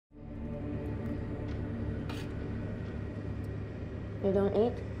You don't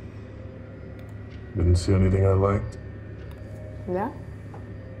eat? Didn't see anything I liked. Yeah?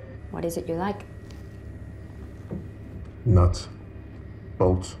 What is it you like? Nuts.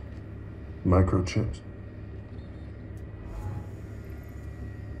 Bolts. Microchips.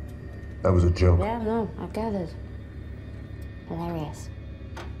 That was a joke. Yeah, no, I gathered. Hilarious.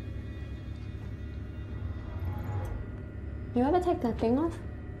 You ever take that thing off?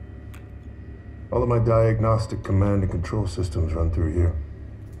 All of my diagnostic command and control systems run through here.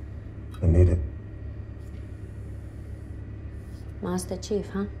 I need it. Master Chief,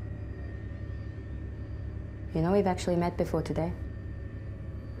 huh? You know we've actually met before today.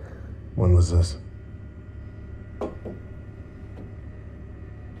 When was this?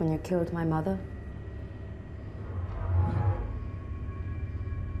 When you killed my mother.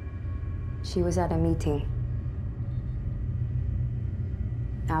 She was at a meeting.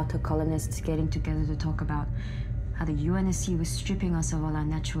 Outer colonists getting together to talk about how the UNSC was stripping us of all our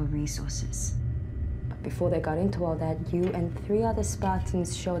natural resources. But before they got into all that, you and 3 other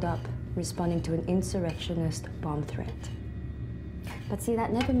Spartans showed up, responding to an insurrectionist bomb threat. But see,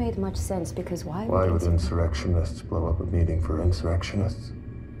 that never made much sense, because why would insurrectionists blow up a meeting for insurrectionists?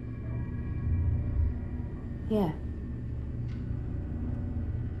 Yeah.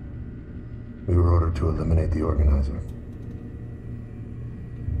 We were ordered to eliminate the organizer.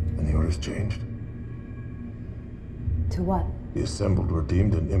 And the orders changed. To what? The assembled were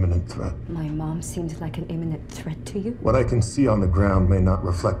deemed an imminent threat. My mom seems like an imminent threat to you? What I can see on the ground may not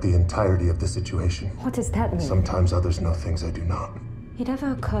reflect the entirety of the situation. What does that mean? Sometimes others know things I do not. It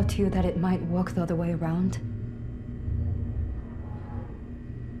ever occurred to you that it might work the other way around?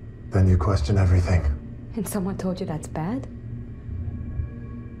 Then you question everything. And someone told you that's bad?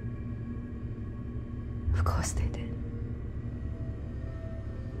 Of course they did.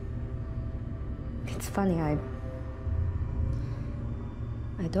 It's funny, I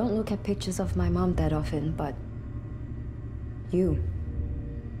don't look at pictures of my mom that often, but you're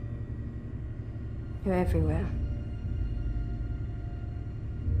everywhere.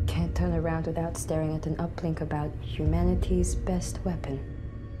 Can't turn around without staring at an uplink about humanity's best weapon.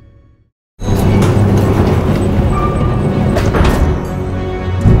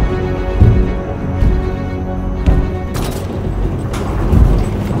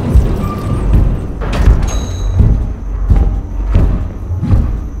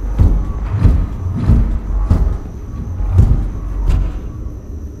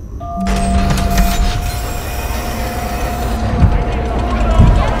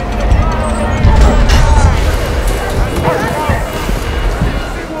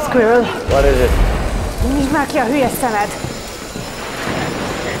 What is it? Nyisd már ki a hülye szemed!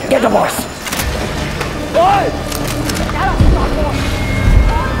 Get the boss! What?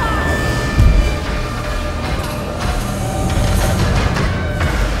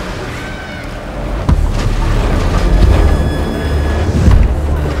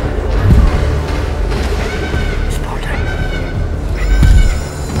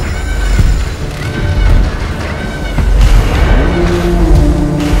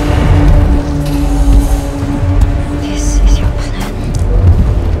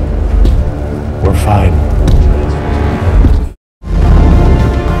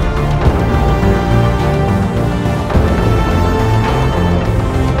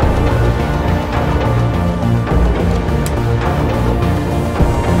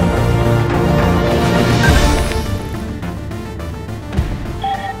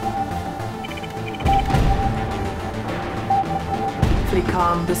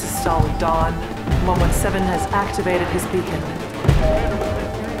 This is Solid Dawn. 117 has activated his beacon.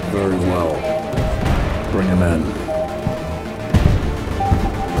 Very well. Bring him in.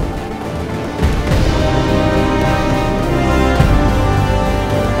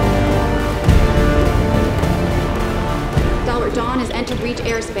 Stalwart Dawn has entered Reach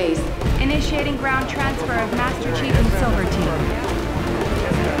airspace. Initiating ground transfer of Master Chief and Silver Team.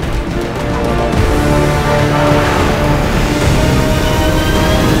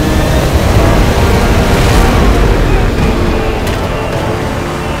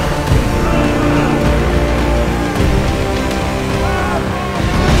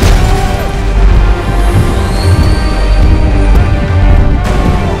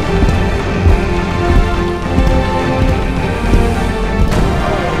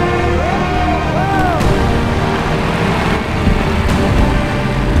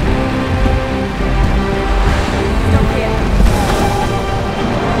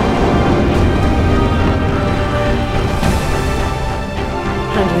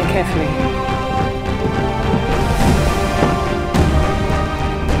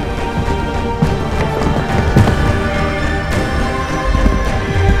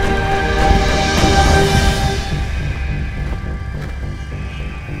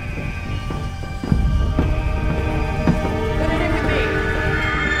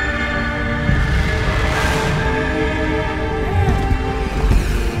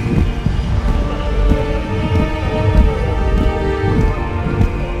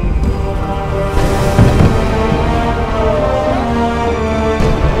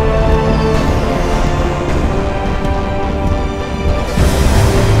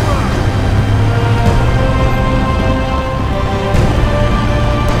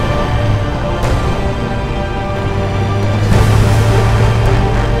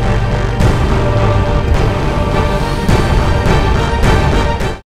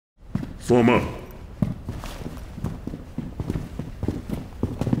 Form up.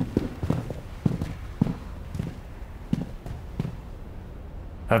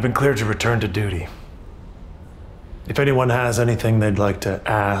 I've been cleared to return to duty. If anyone has anything they'd like to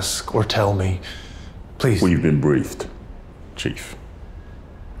ask or tell me, please. We've been briefed, Chief.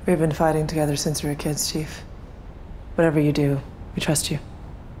 We've been fighting together since we were kids, Chief. Whatever you do, we trust you.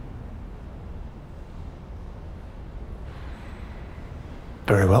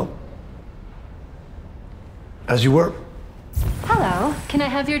 Very well. As you were. Hello. Can I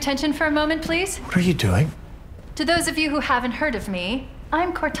have your attention for a moment, please? What are you doing? To those of you who haven't heard of me,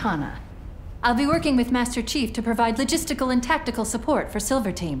 I'm Cortana. I'll be working with Master Chief to provide logistical and tactical support for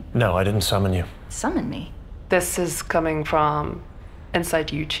Silver Team. No, I didn't summon you. Summon me? This is coming from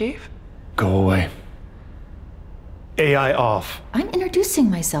inside you, Chief? Go away. AI off. I'm introducing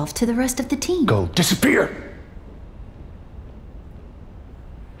myself to the rest of the team. Go. Disappear!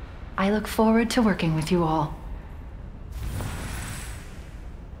 I look forward to working with you all.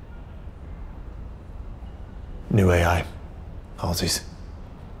 New AI. Halsey's.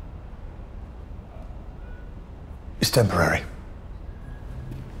 It's temporary.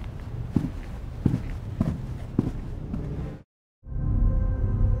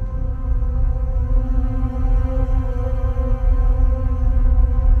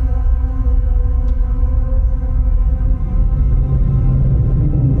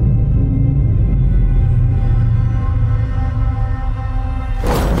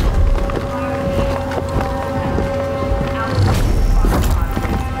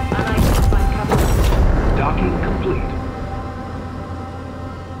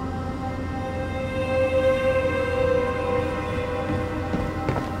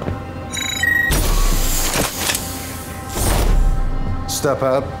 Step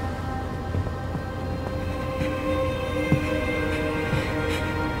out.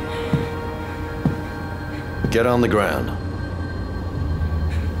 Get on the ground.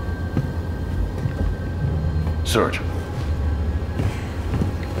 Search.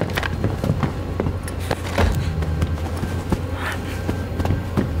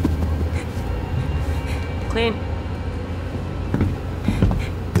 Clean.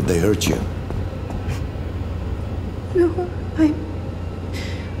 Did they hurt you? No,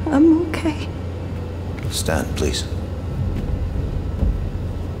 I'm okay. Stand, please.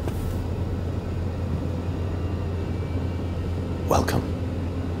 Welcome.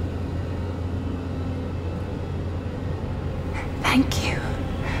 Thank you.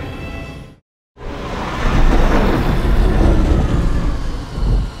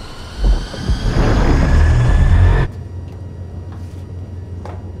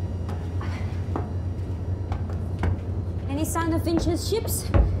 Any sign of Finch's ships?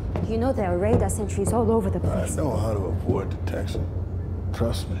 You know there are radar sentries all over the place. I know how to avoid detection.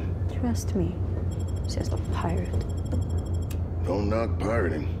 Trust me. Trust me, says the pirate. Don't knock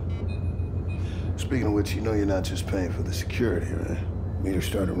pirating. Speaking of which, you know you're not just paying for the security, right? Meter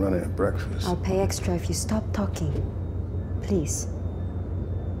started running at breakfast. I'll pay extra if you stop talking. Please.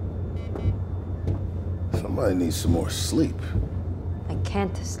 Somebody needs some more sleep. I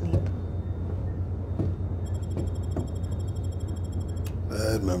can't sleep.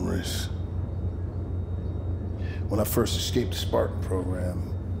 Bad memories. When I first escaped the Spartan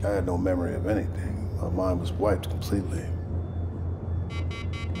program, I had no memory of anything. My mind was wiped completely.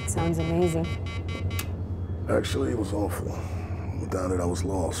 It sounds amazing. Actually, it was awful. Without it, I was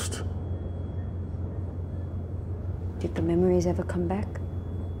lost. Did the memories ever come back?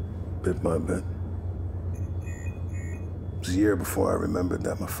 Bit by bit. It was a year before I remembered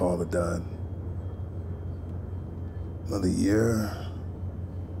that my father died. Another year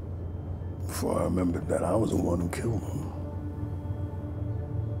before I remembered that I was the one who killed him.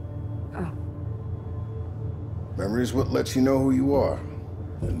 Oh. Memory is what lets you know who you are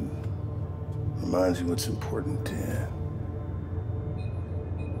and reminds you what's important to you.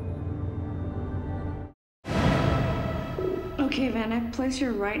 Okay, Vannak, place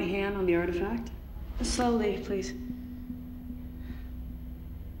your right hand on the artifact. Slowly, please.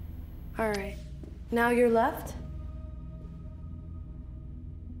 All right. Now your left.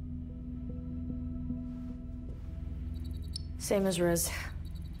 Same as Riz.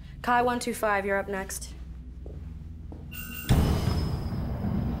 Kai 125, you're up next.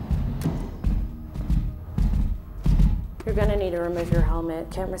 You're gonna need to remove your helmet.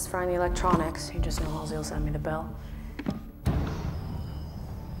 Can't misfire any electronics. You just know Halsey will send me the bell.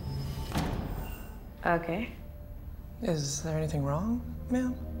 Okay. Is there anything wrong,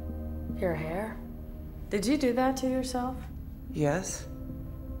 ma'am? Your hair? Did you do that to yourself? Yes.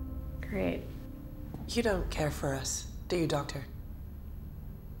 Great. You don't care for us, do you, Doctor?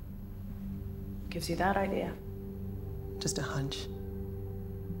 gives you that idea? Just a hunch.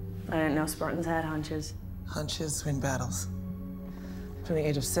 I didn't know Spartans had hunches. Hunches win battles. From the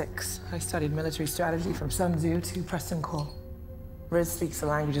age of 6, I studied military strategy from Sun Tzu to Preston Cole. Riz speaks the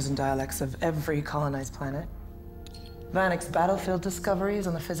languages and dialects of every colonized planet. Vannak's battlefield discoveries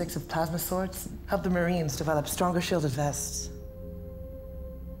on the physics of plasma swords helped the Marines develop stronger shielded vests.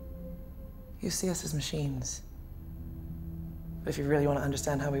 You see us as machines. But if you really want to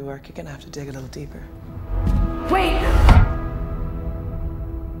understand how we work, you're gonna have to dig a little deeper. Wait!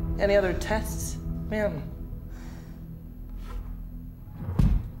 Any other tests, ma'am?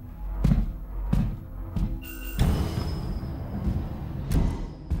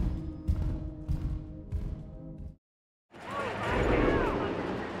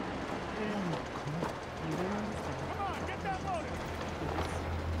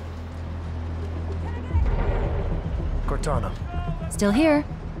 Cortana. Still here,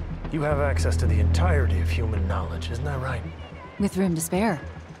 You have access to the entirety of human knowledge, isn't that right? with room to spare.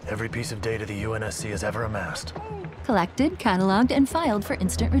 Every piece of data the UNSC has ever amassed. Collected, cataloged, and filed for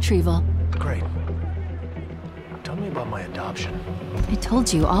instant retrieval. Great. Tell me about my adoption. I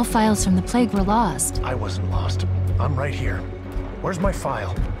told you, all files from the plague were lost. I wasn't lost. I'm right here. Where's my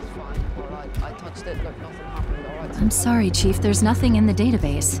file? I touched it, look, nothing happened, all right. I'm sorry, Chief, there's nothing in the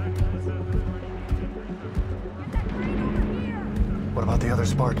database. What about the other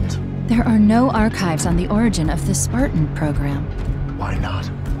Spartans? There are no archives on the origin of the Spartan program. Why not?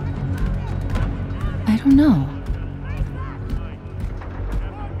 I don't know.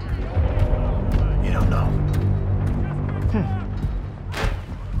 You don't know.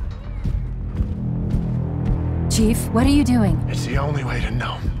 Chief, what are you doing? It's the only way to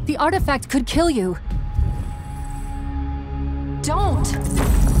know. The artifact could kill you. Don't!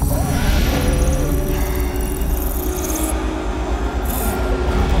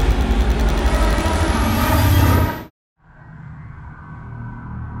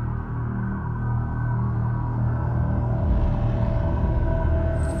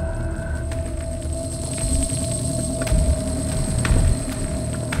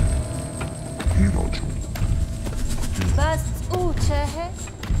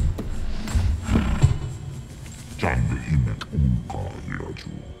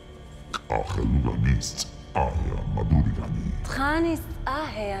 Tranis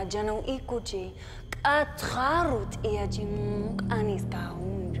ahea janong ikuji atharut iajimuk anis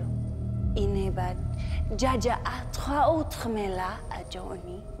kaunjo inebat jaja atraut khmela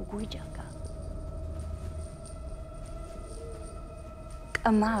ajoni guijaka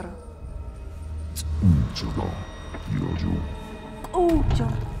amaro Ujo irojo ujo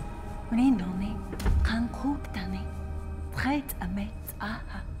rinone kankuktane trait amet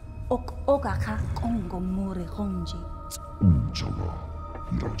aha ok ogaka kongo more honji Ujoga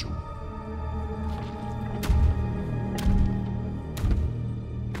irojo.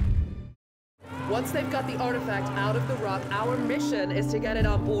 Once they've got the artifact out of the rock, our mission is to get it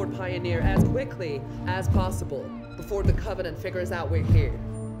on board Pioneer as quickly as possible before the Covenant figures out we're here.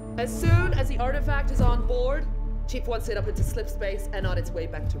 As soon as the artifact is on board, Chief wants it up into slip space and on its way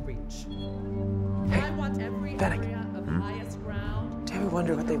back to Reach. Hey, I want every Vannak. area of highest ground. Do you ever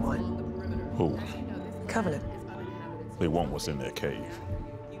wonder what they want? Who? Covenant. They want what's in their cave.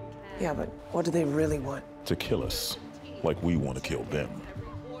 Yeah, but what do they really want? To kill us, like we want to kill them.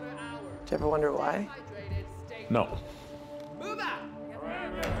 Do you ever wonder why? No.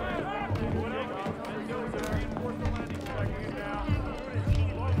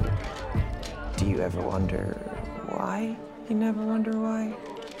 Do you ever wonder why? You never wonder why?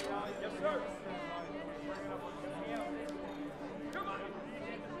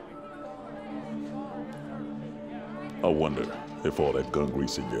 I wonder if all that gun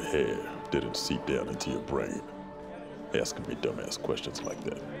grease in your hair didn't seep down into your brain, asking me dumbass questions like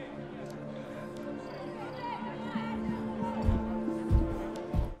that.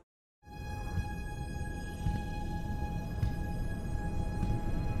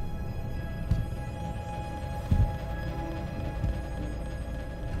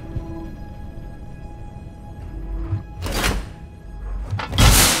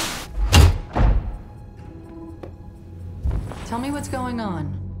 Tell me what's going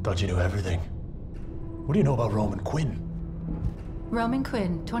on. Thought you knew everything. What do you know about Roman Quinn? Roman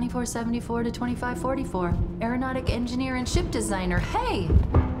Quinn, 2474 to 2544. Aeronautic engineer and ship designer. Hey!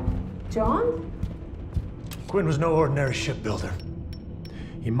 John? Quinn was no ordinary shipbuilder.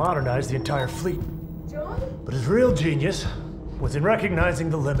 He modernized the entire fleet. John? But his real genius was in recognizing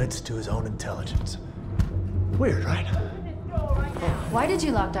the limits to his own intelligence. Weird, right? Why did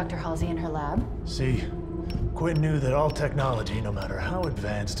you lock Dr. Halsey in her lab? See, Quinn knew that all technology, no matter how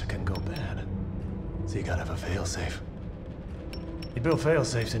advanced, can go bad. So you gotta have a failsafe. He built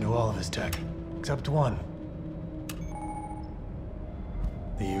failsafes into all of his tech, except one.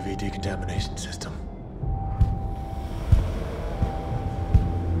 The UV decontamination system.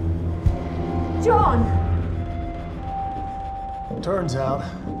 John! Turns out,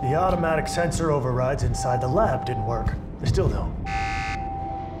 the automatic sensor overrides inside the lab didn't work. They still don't.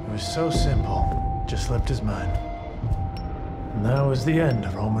 It was so simple, just slipped his mind. And that was the end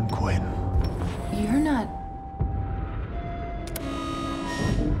of Roman Quinn. You're not...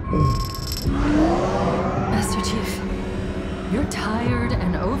 Master Chief, you're tired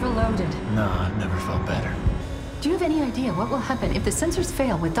and overloaded. Nah, I've never felt better. Do you have any idea what will happen if the sensors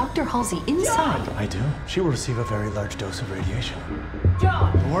fail with Dr. Halsey inside? I do. She will receive a very large dose of radiation.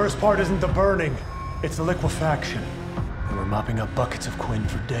 John! The worst part isn't the burning, it's the liquefaction. And we're mopping up buckets of Quinn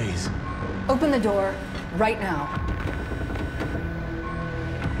for days. Open the door, right now.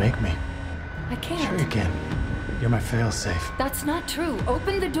 Make me. I can't. Sure you can. You're my failsafe. That's not true.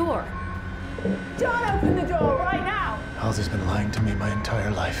 Open the door. John, open the door right now! Halsey's been lying to me my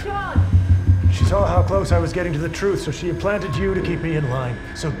entire life. John! She saw how close I was getting to the truth, so she implanted you to keep me in line.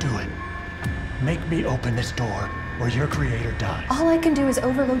 So do it. Make me open this door, or your creator dies. All I can do is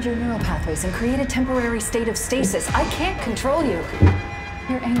overload your neural pathways and create a temporary state of stasis. I can't control you.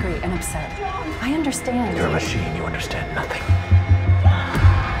 You're angry and upset. I understand. You're a machine. You understand nothing.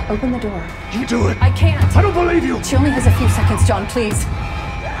 Open the door. You do it. I can't. I don't believe you. She only has a few seconds, John, please.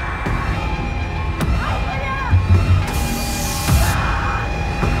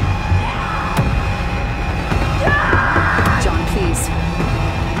 John, please.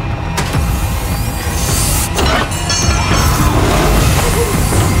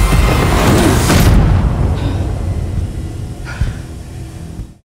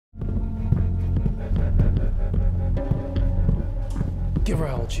 Give her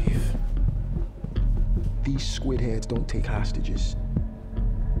hell, Chief. These squid heads don't take hostages.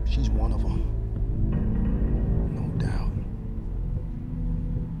 She's one of them. No doubt.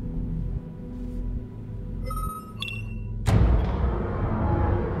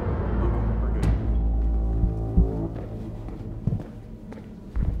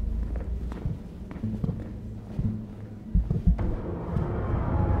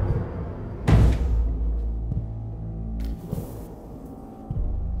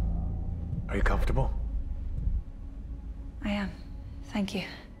 Are you comfortable? I am. Thank you.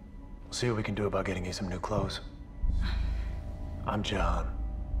 We'll see what we can do about getting you some new clothes. I'm John.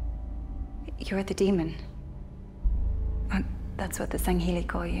 You're the demon. That's what the Sanghili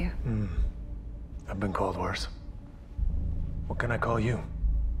call you. I've been called worse. What can I call you?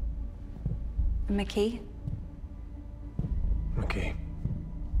 Makee? Makee.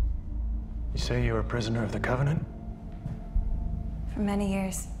 You say you're a prisoner of the Covenant? For many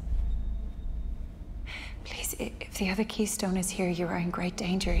years. Please, if the other keystone is here, you are in great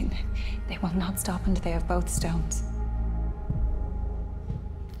danger. They will not stop until they have both stones.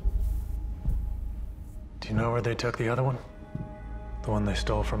 Do you know where they took the other one? The one they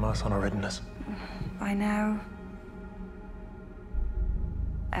stole from us on Eridanus? By now...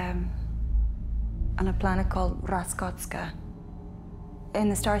 on a planet called Raskotska. In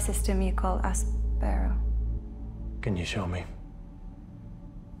the star system you call Aspero. Can you show me?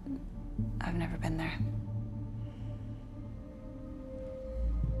 I've never been there.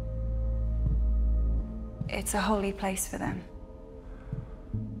 It's a holy place for them.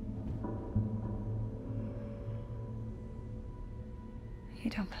 You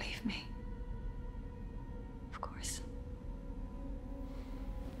don't believe me? Of course.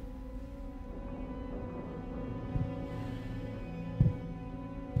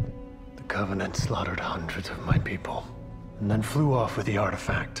 The Covenant slaughtered hundreds of my people, and then flew off with the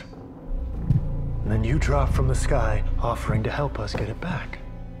artifact. And then you dropped from the sky, offering to help us get it back.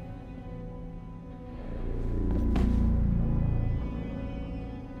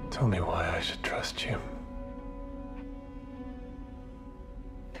 Tell me why I should trust you.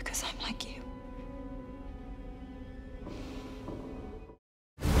 Because I'm like you.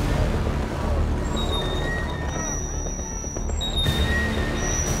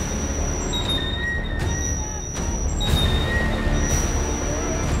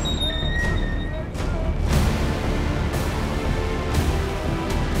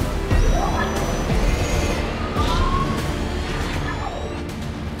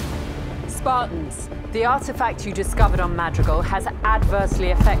 Spartans, the artifact you discovered on Madrigal has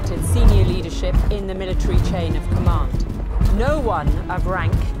adversely affected senior leadership in the military chain of command. No one of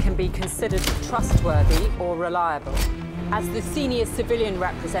rank can be considered trustworthy or reliable. As the senior civilian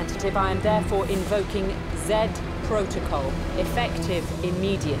representative, I am therefore invoking Z Protocol, effective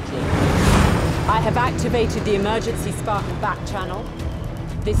immediately. I have activated the emergency Spartan back channel.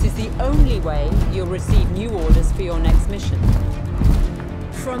 This is the only way you'll receive new orders for your next mission.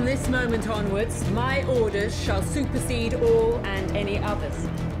 From this moment onwards, my orders shall supersede all and any others.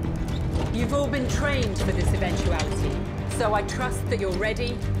 You've all been trained for this eventuality, so I trust that you're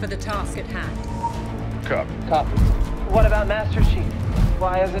ready for the task at hand. Copy. What about Master Chief?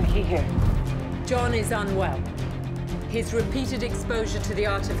 Why isn't he here? John is unwell. His repeated exposure to the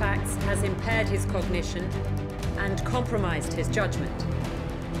artifacts has impaired his cognition and compromised his judgment.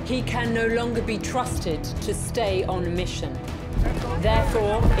 He can no longer be trusted to stay on mission.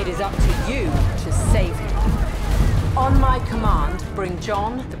 Therefore, it is up to you to save him. On my command, bring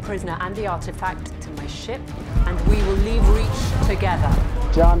John, the prisoner, and the artifact to my ship, and we will leave Reach together.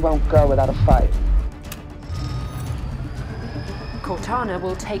 John won't go without a fight. Cortana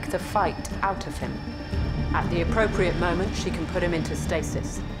will take the fight out of him. At the appropriate moment, she can put him into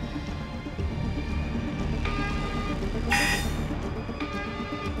stasis.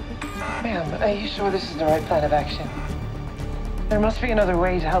 Ma'am, are you sure this is the right plan of action? There must be another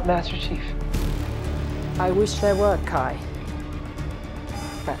way to help Master Chief. I wish there were, Kai.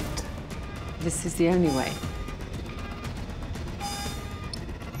 But this is the only way.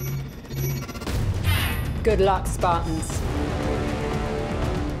 Good luck, Spartans.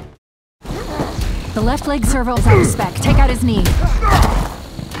 The left leg servo is out of spec. Take out his knee.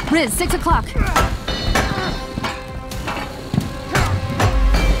 Riz, 6 o'clock.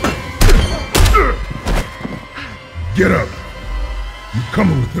 Get up. You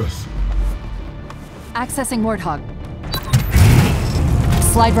coming with us? Accessing Warthog.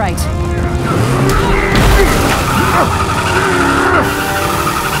 Slide right.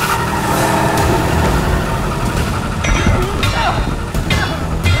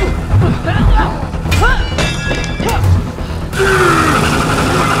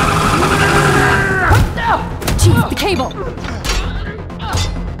 Chief, the cable!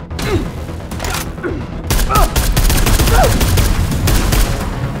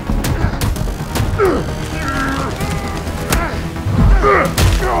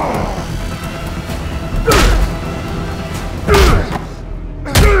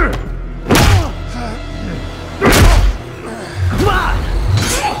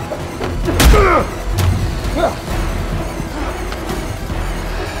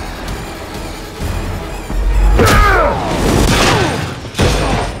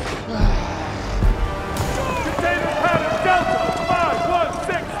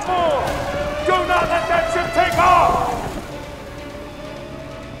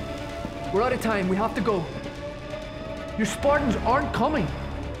 We're out of time. We have to go. Your Spartans aren't coming.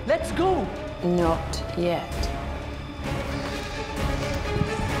 Let's go. Not yet.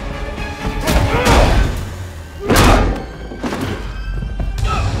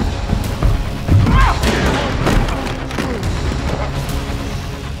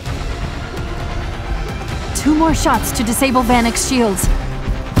 Two more shots to disable Vannack's shields.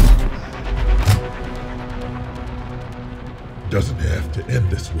 Doesn't have to end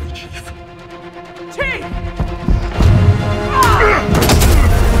this way, Chief. Chief!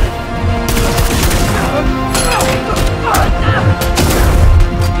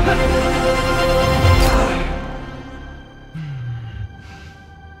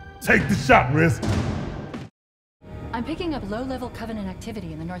 Take the shot, Riz. I'm picking up low-level Covenant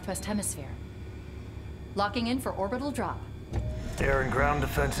activity in the Northwest Hemisphere. Locking in for orbital drop. Air and ground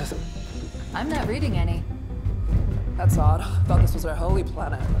defenses. I'm not reading any. That's odd. Thought this was our holy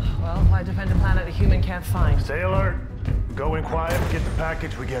planet. Well, why defend a planet a human can't find? Stay alert. Go in quiet, get the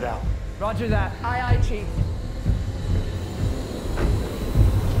package, we get out. Roger that. Aye, aye, Chief.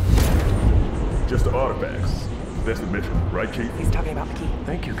 Just the artifacts. That's the mission, right, Chief? He's talking about Makee.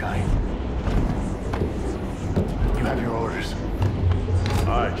 Thank you, Kai. You have your orders.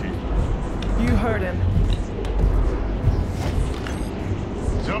 Aye, Chief. You heard him.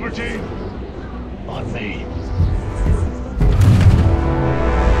 Silver Team, on me.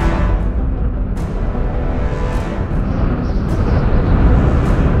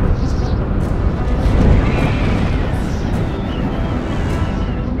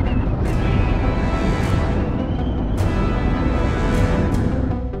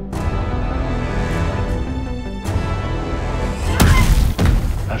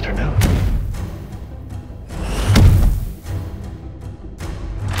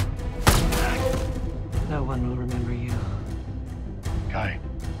 No one will remember you. Kai,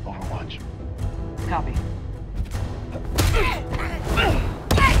 Overwatch. Copy.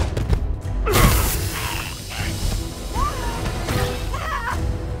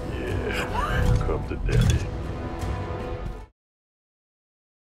 Yeah, come to death.